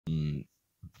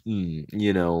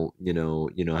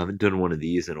Haven't done one of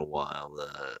these in a while.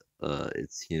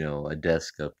 It's a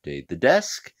desk update. The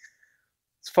desk,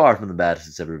 it's far from the baddest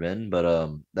it's ever been, but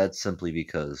that's simply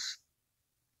because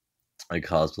I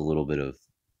caused a little bit of,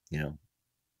 you know,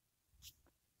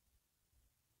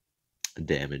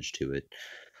 damage to it.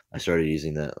 I started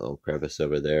using that little crevice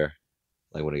over there.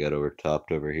 Like when I got over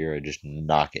topped over here, I just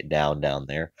knock it down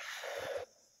there.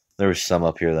 There was some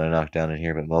up here that I knocked down in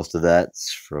here, but most of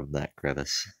that's from that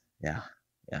crevice. Yeah,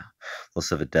 yeah. Let's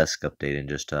have a desk update and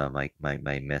just my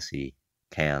messy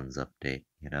cans update.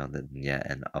 Then yeah,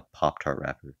 and a Pop Tart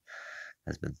wrapper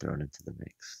has been thrown into the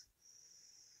mix.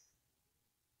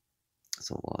 That's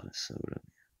a lot of soda.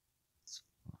 It's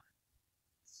a lot.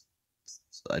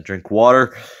 So I drink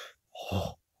water.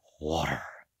 Oh, water,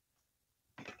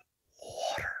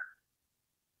 water.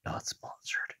 Not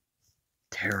sponsored.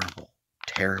 Terrible,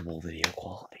 terrible video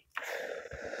quality.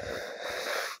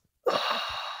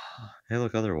 Hey,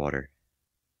 look, other water.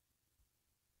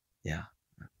 Yeah,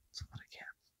 that's a lot of cans.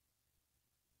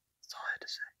 That's all I had to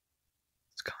say.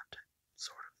 It's content,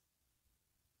 sort of.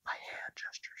 My hand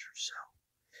gestures are so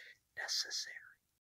necessary.